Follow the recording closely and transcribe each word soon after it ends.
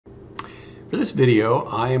For this video,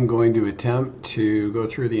 I am going to attempt to go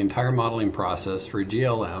through the entire modeling process for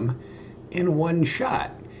GLM in one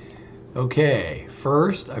shot. Okay,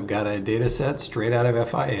 first I've got a data set straight out of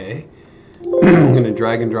FIA. I'm going to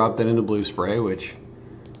drag and drop that into Blue Spray, which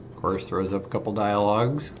of course throws up a couple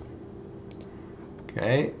dialogues.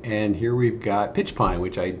 Okay, and here we've got pitch pine,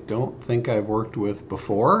 which I don't think I've worked with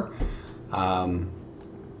before. And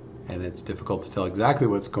it's difficult to tell exactly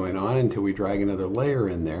what's going on until we drag another layer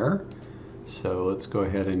in there. So let's go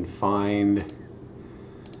ahead and find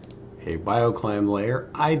a bioclimb layer.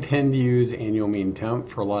 I tend to use annual mean temp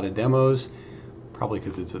for a lot of demos, probably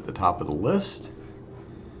because it's at the top of the list.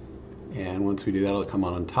 And once we do that, it'll come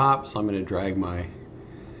on top. So I'm going to drag my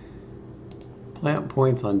plant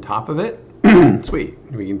points on top of it. Sweet.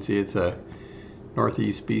 We can see it's a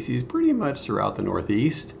northeast species pretty much throughout the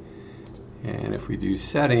northeast. And if we do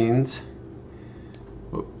settings,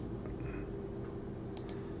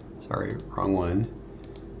 sorry, wrong one.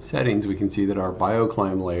 Settings, we can see that our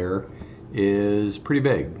bioclimb layer is pretty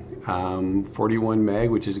big. 41 meg,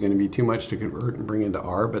 which is going to be too much to convert and bring into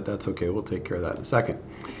R, but that's okay. We'll take care of that in a second.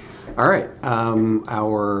 All right,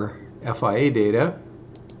 our FIA data,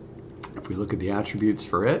 if we look at the attributes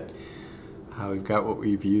for it, we've got what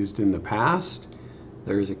we've used in the past.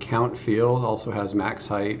 There's a count field, also has max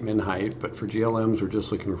height, min height, but for GLMs, we're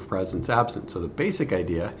just looking for presence absent. So the basic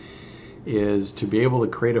idea is to be able to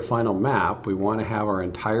create a final map, we want to have our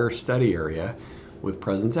entire study area with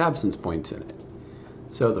presence absence points in it.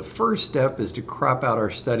 So the first step is to crop out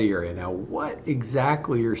our study area. Now, what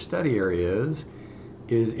exactly your study area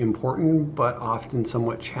is important, but often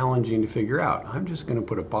somewhat challenging to figure out. I'm just going to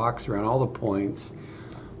put a box around all the points,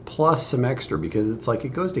 plus some extra, because it's like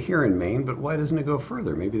it goes to here in Maine, but why doesn't it go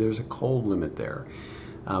further? Maybe there's a cold limit there.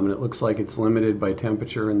 And it looks like it's limited by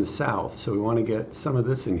temperature in the south, so we want to get some of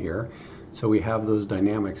this in here so we have those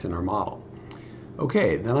dynamics in our model.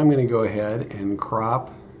 Okay, then I'm going to go ahead and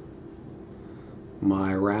crop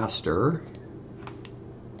my raster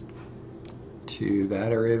to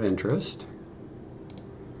that area of interest.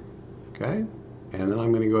 Okay, and then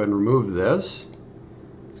I'm going to go ahead and remove this.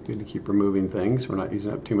 It's good to keep removing things. We're not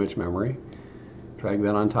using up too much memory. Drag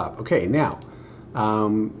that on top. Okay, now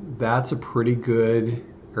that's a pretty good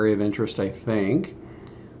area of interest, I think.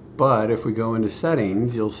 But if we go into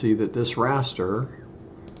settings, you'll see that this raster,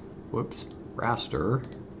 raster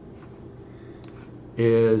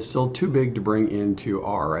is still too big to bring into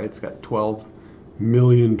R, right? It's got 12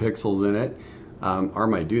 million pixels in it. R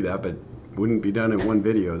might do that, but wouldn't be done in one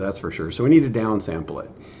video, that's for sure. So we need to downsample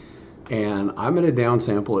it. And I'm going to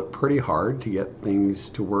downsample it pretty hard to get things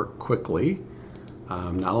to work quickly.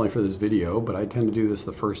 Not only for this video, but I tend to do this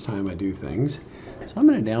the first time I do things. So I'm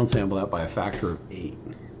going to downsample that by a factor of 8.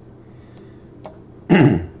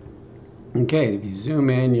 Okay, if you zoom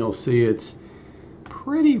in, you'll see it's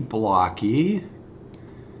pretty blocky.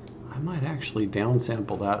 I might actually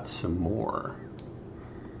downsample that some more.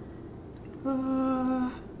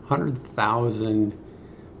 100,000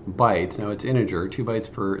 bytes. Now it's integer, 2 bytes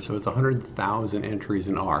per, so it's 100,000 entries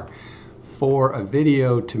in R. For a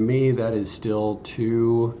video, to me, that is still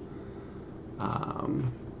too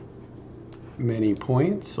many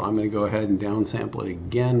points. So I'm going to go ahead and downsample it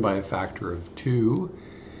again by a factor of 2.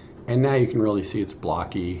 And now you can really see it's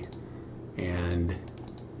blocky, and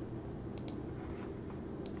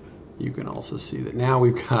you can also see that now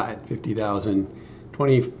we've got 50,000,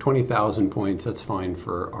 20,000 points. That's fine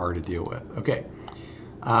for R to deal with. Okay,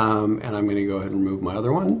 and I'm going to go ahead and remove my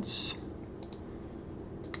other ones.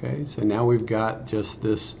 Okay, so now we've got just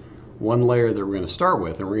this one layer that we're going to start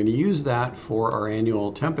with, and we're going to use that for our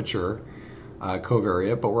annual temperature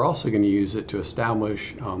covariate, but we're also going to use it to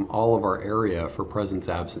establish all of our area for presence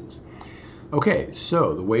absence. Okay,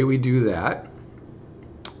 so the way we do that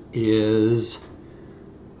is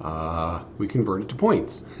we convert it to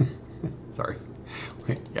points. Sorry.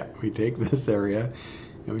 Yeah, we take this area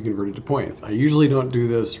and we convert it to points. I usually don't do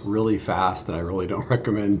this really fast, and I really don't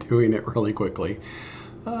recommend doing it really quickly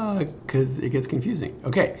because it gets confusing.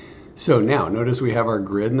 Okay, so now notice we have our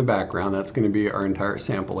grid in the background. That's going to be our entire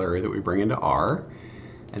sample area that we bring into R.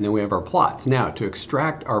 And then we have our plots. Now, to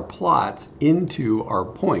extract our plots into our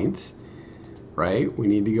points, right, we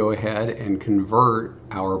need to go ahead and convert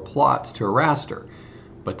our plots to a raster.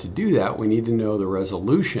 But to do that, we need to know the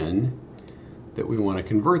resolution that we want to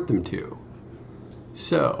convert them to.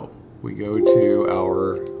 So we go to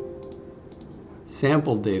our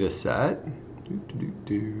sample data set,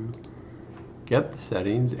 get the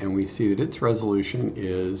settings, and we see that its resolution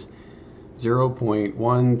is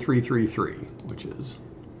 0.1333, which is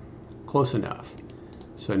close enough.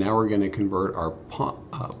 So now we're going to convert our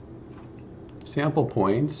sample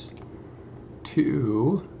points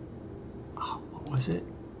to, oh, what was it?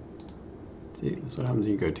 See, that's what happens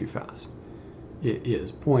when you go too fast. It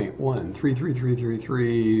is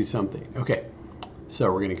 0.133333 something. Okay,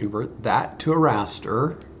 so we're going to convert that to a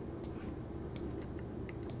raster.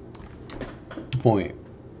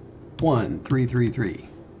 0.1333.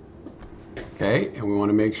 Okay, and we want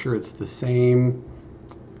to make sure it's the same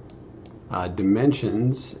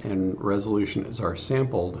dimensions and resolution as our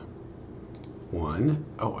sampled one.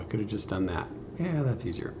 Oh, I could have just done that. Yeah, that's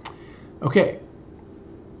easier. Okay.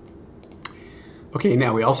 Okay,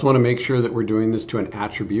 now we also want to make sure that we're doing this to an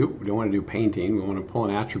attribute. We don't want to do painting. We want to pull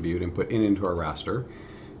an attribute and put into our raster.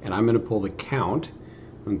 And I'm going to pull the count.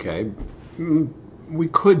 Okay. We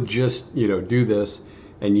could just, do this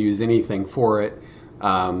and use anything for it,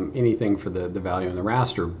 anything for the value in the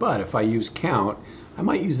raster. But if I use count, I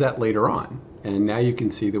might use that later on. And now you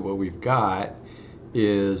can see that what we've got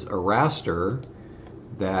is a raster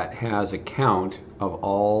that has a count of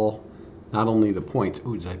all, not only the points.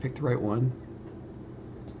 Ooh, did I pick the right one?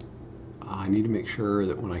 I need to make sure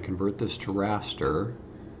that when I convert this to raster,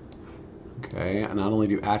 okay, I not only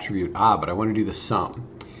do attribute, but I want to do the sum.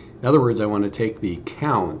 In other words, I want to take the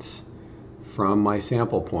counts from my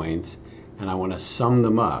sample points and I want to sum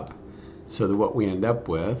them up so that what we end up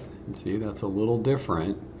with, and see that's a little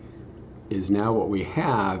different, is now what we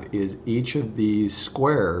have is each of these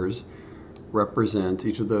squares represents,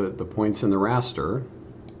 each of the points in the raster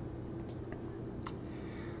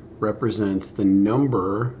represents the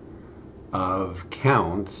number of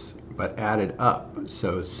counts but added up.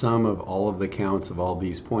 So sum of all of the counts of all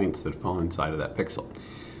these points that fall inside of that pixel.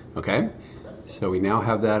 Okay, so we now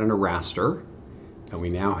have that in a raster, and we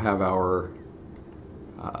now have our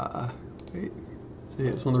wait, see,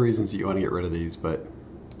 it's one of the reasons you want to get rid of these, but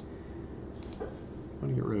I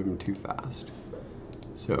want to get rid of them too fast.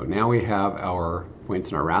 So now we have our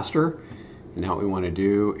points in our raster, and now what we want to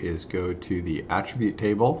do is go to the attribute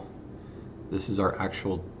table. This is our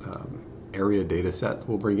actual area data set that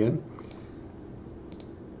we'll bring in.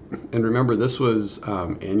 And remember, this was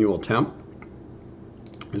annual temp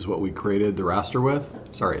is what we created the raster with,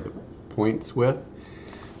 sorry, the points with.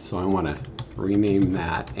 So I want to rename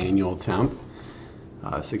that annual temp.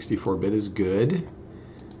 64-bit is good.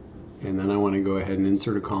 And then I want to go ahead and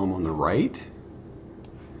insert a column on the right.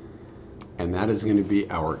 And that is going to be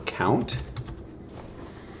our count.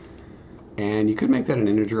 And you could make that an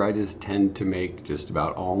integer. I just tend to make just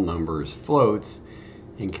about all numbers floats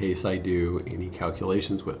in case I do any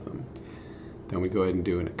calculations with them. Then we go ahead and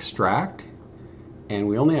do an extract. And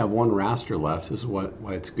we only have one raster left. This is why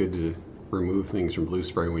it's good to remove things from Blue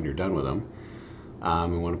Spray when you're done with them.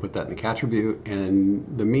 We want to put that in the cattribute, and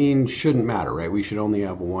the mean shouldn't matter, right? We should only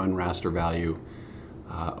have one raster value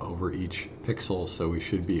over each pixel, so we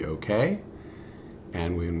should be okay.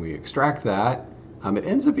 And when we extract that, it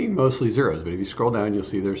ends up being mostly zeros, but if you scroll down, you'll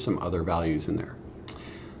see there's some other values in there.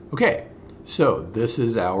 Okay, so this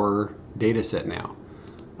is our data set now,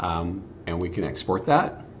 and we can export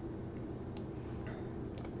that.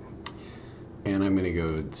 And I'm going to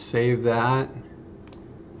go save that.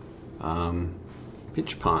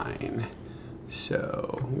 Pitch Pine.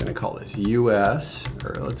 So I'm going to call this US,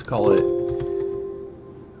 or let's call it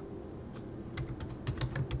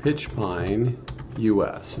Pitch Pine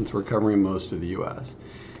US, since we're covering most of the US.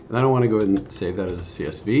 And then I want to go ahead and save that as a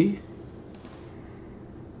CSV.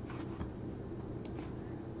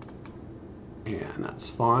 And that's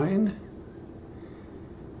fine.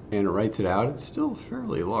 And it writes it out. It's still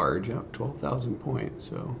fairly large, 12,000 points,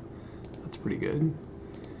 so that's pretty good.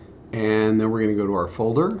 And then we're going to go to our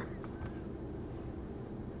folder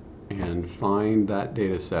and find that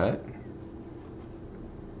data set.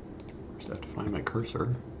 Just have to find my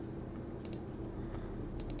cursor.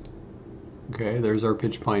 Okay, there's our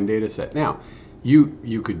Pitch Pine data set. Now,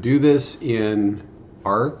 you could do this in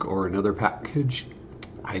ARC or another package.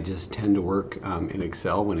 I just tend to work in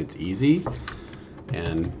Excel when it's easy.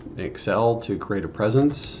 And Excel, to create a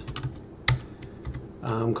presence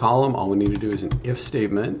column, all we need to do is an if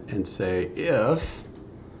statement and say if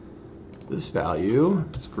this value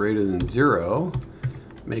is greater than 0,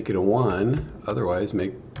 make it a 1, otherwise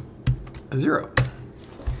make a 0.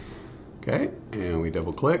 Okay, and we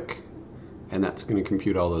double click, and that's going to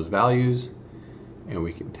compute all those values, and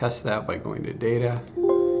we can test that by going to data,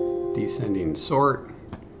 descending sort,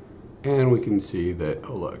 and we can see that,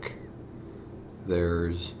 oh look,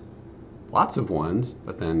 there's lots of ones,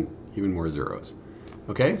 but then even more zeros.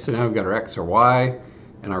 Okay, so now we've got our X, our Y,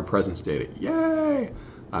 and our presence data. Yay!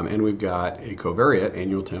 And we've got a covariate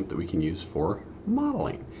annual temp that we can use for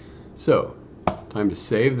modeling. So, time to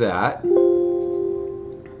save that.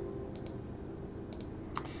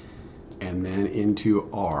 and then into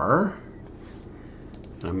R.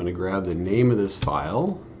 I'm going to grab the name of this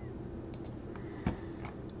file.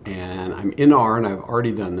 And I'm in R, and I've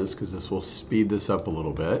already done this because this will speed this up a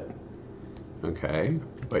little bit. Okay,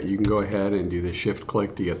 but you can go ahead and do the shift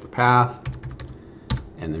click to get the path.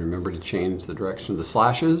 And then remember to change the direction of the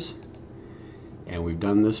slashes. And we've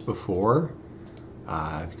done this before.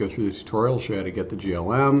 If you go through the tutorial, I'll show you how to get the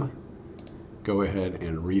GLM. Go ahead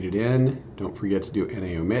and read it in. Don't forget to do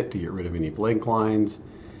NA omit to get rid of any blank lines.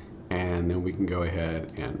 And then we can go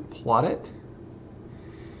ahead and plot it.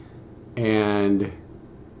 And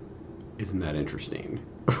isn't that interesting?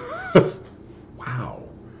 Wow.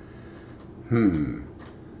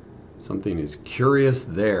 Something is curious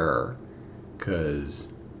there, because,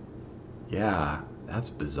 yeah, that's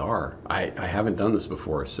bizarre. I haven't done this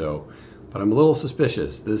before, but I'm a little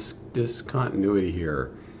suspicious. This discontinuity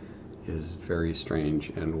here is very strange.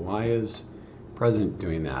 And why is present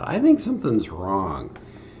doing that? I think something's wrong.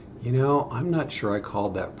 You know, I'm not sure I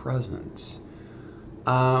called that presence.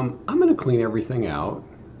 I'm going to clean everything out,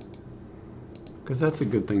 because that's a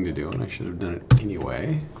good thing to do, and I should have done it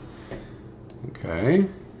anyway. Okay.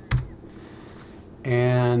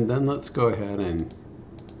 And then let's go ahead and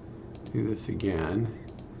do this again.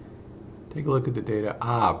 Take a look at the data.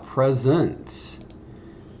 Presence.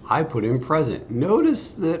 I put in present.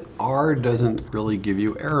 Notice that R doesn't really give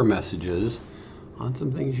you error messages on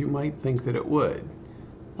some things you might think that it would.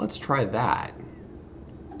 Let's try that.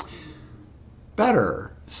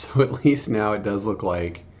 Better. So at least now it does look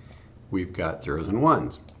like we've got zeros and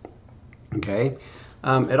ones. Okay.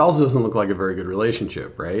 It also doesn't look like a very good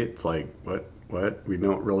relationship, right? It's like, what? We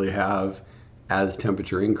don't really have, as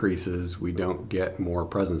temperature increases, we don't get more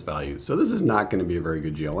presence values. So this is not going to be a very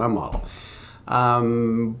good GLM model.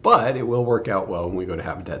 But it will work out well when we go to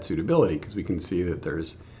habitat suitability, because we can see that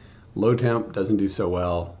there's low temp doesn't do so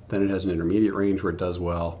well, then it has an intermediate range where it does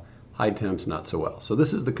well, high temps not so well. So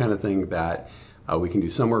this is the kind of thing that we can do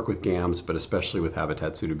some work with GAMs, but especially with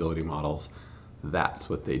habitat suitability models, that's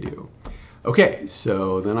what they do. Okay,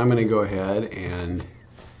 so then I'm going to go ahead and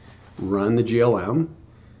run the GLM,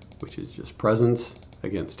 which is just presence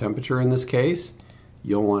against temperature in this case.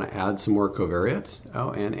 You'll want to add some more covariates. Oh,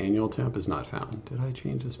 and annual temp is not found. Did I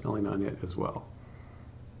change the spelling on it as well?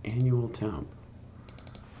 Annual temp.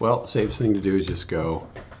 Well, safest thing to do is just go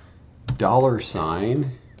 $,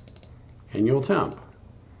 annual temp.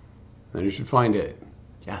 Then you should find it.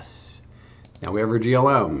 Yes. Now we have our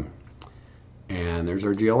GLM. And there's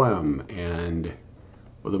our GLM. And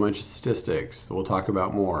with a bunch of statistics that we'll talk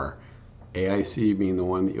about more. AIC being the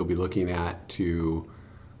one that you'll be looking at to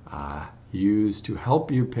use to help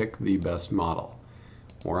you pick the best model.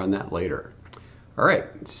 More on that later. All right,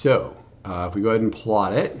 so if we go ahead and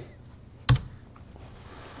plot it,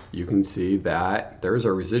 you can see that there's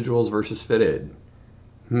our residuals versus fitted.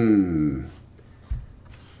 This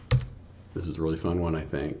is a really fun one, I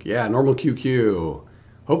think. Yeah, normal QQ.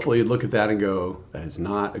 Hopefully you'd look at that and go, that is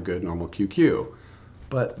not a good normal QQ.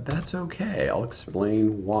 But that's okay. I'll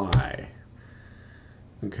explain why.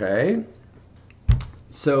 Okay.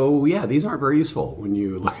 So yeah, these aren't very useful when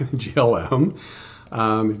you look at the GLM.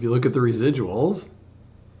 If you look at the residuals,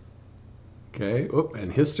 okay,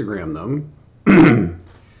 and histogram them,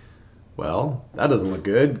 well, that doesn't look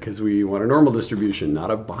good because we want a normal distribution,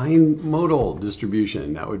 not a bimodal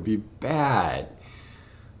distribution. That would be bad.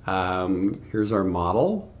 Here's our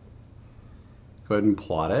model. Go ahead and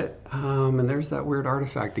plot it. And there's that weird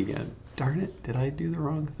artifact again. Darn it, did I do the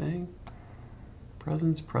wrong thing?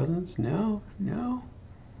 Presence, no, yeah,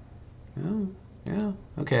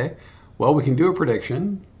 okay. Well, we can do a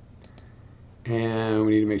prediction, and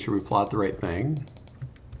we need to make sure we plot the right thing.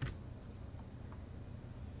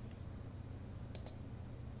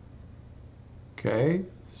 Okay,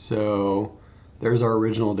 so there's our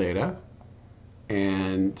original data.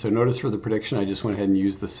 And so notice for the prediction, I just went ahead and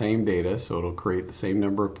used the same data, so it'll create the same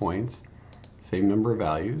number of points, same number of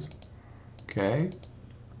values. Okay,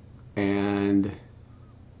 and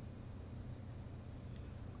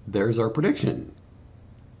there's our prediction.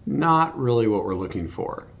 Not really what we're looking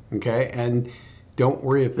for. Okay, and don't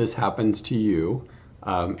worry if this happens to you.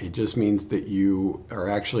 It just means that you are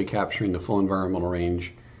actually capturing the full environmental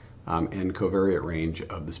range and covariate range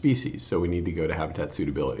of the species. So we need to go to habitat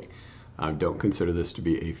suitability. Don't consider this to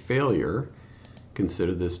be a failure.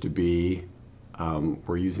 Consider this to be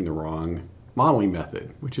we're using the wrong modeling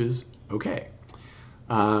method, which is okay.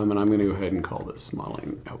 And I'm going to go ahead and call this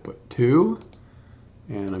modeling output 2.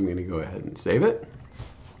 And I'm going to go ahead and save it.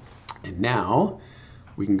 And now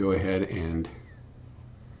we can go ahead and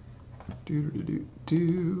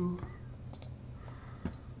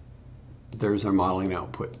there's our modeling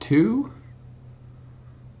output 2,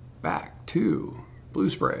 back 2, blue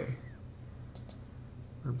spray.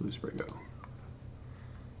 Where'd blue spray go?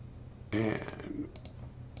 And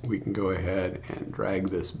we can go ahead and drag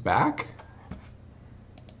this back.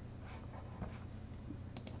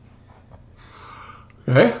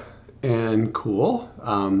 Okay, and cool.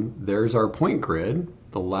 There's our point grid.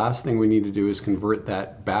 The last thing we need to do is convert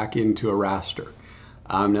that back into a raster.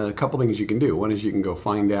 Now, a couple things you can do. One is you can go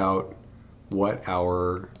find out what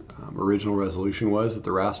our original resolution was, that the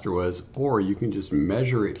raster was, or you can just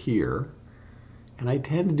measure it here. And I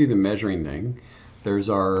tend to do the measuring thing. There's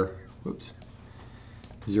our, whoops,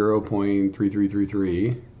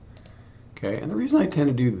 0.3333. Okay, and the reason I tend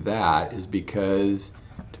to do that is because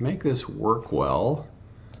to make this work well,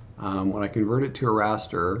 when I convert it to a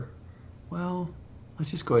raster, well,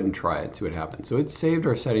 let's just go ahead and try it, see what happens. So it saved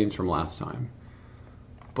our settings from last time.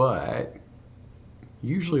 But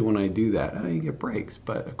usually when I do that, you get breaks.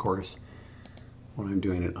 But of course, when I'm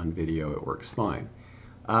doing it on video, it works fine.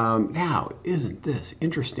 Now, isn't this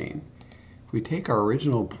interesting? If we take our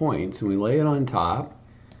original points and we lay it on top,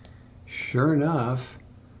 sure enough,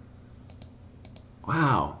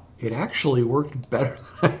 wow, it actually worked better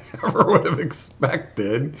than I ever would have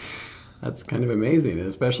expected. That's kind of amazing. It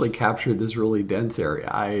especially captured this really dense area.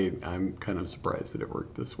 I'm kind of surprised that it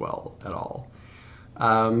worked this well at all.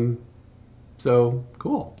 So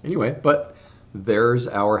cool. Anyway, but there's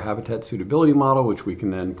our habitat suitability model, which we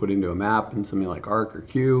can then put into a map in something like ARC or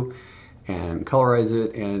Q and colorize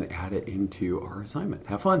it and add it into our assignment.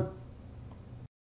 Have fun.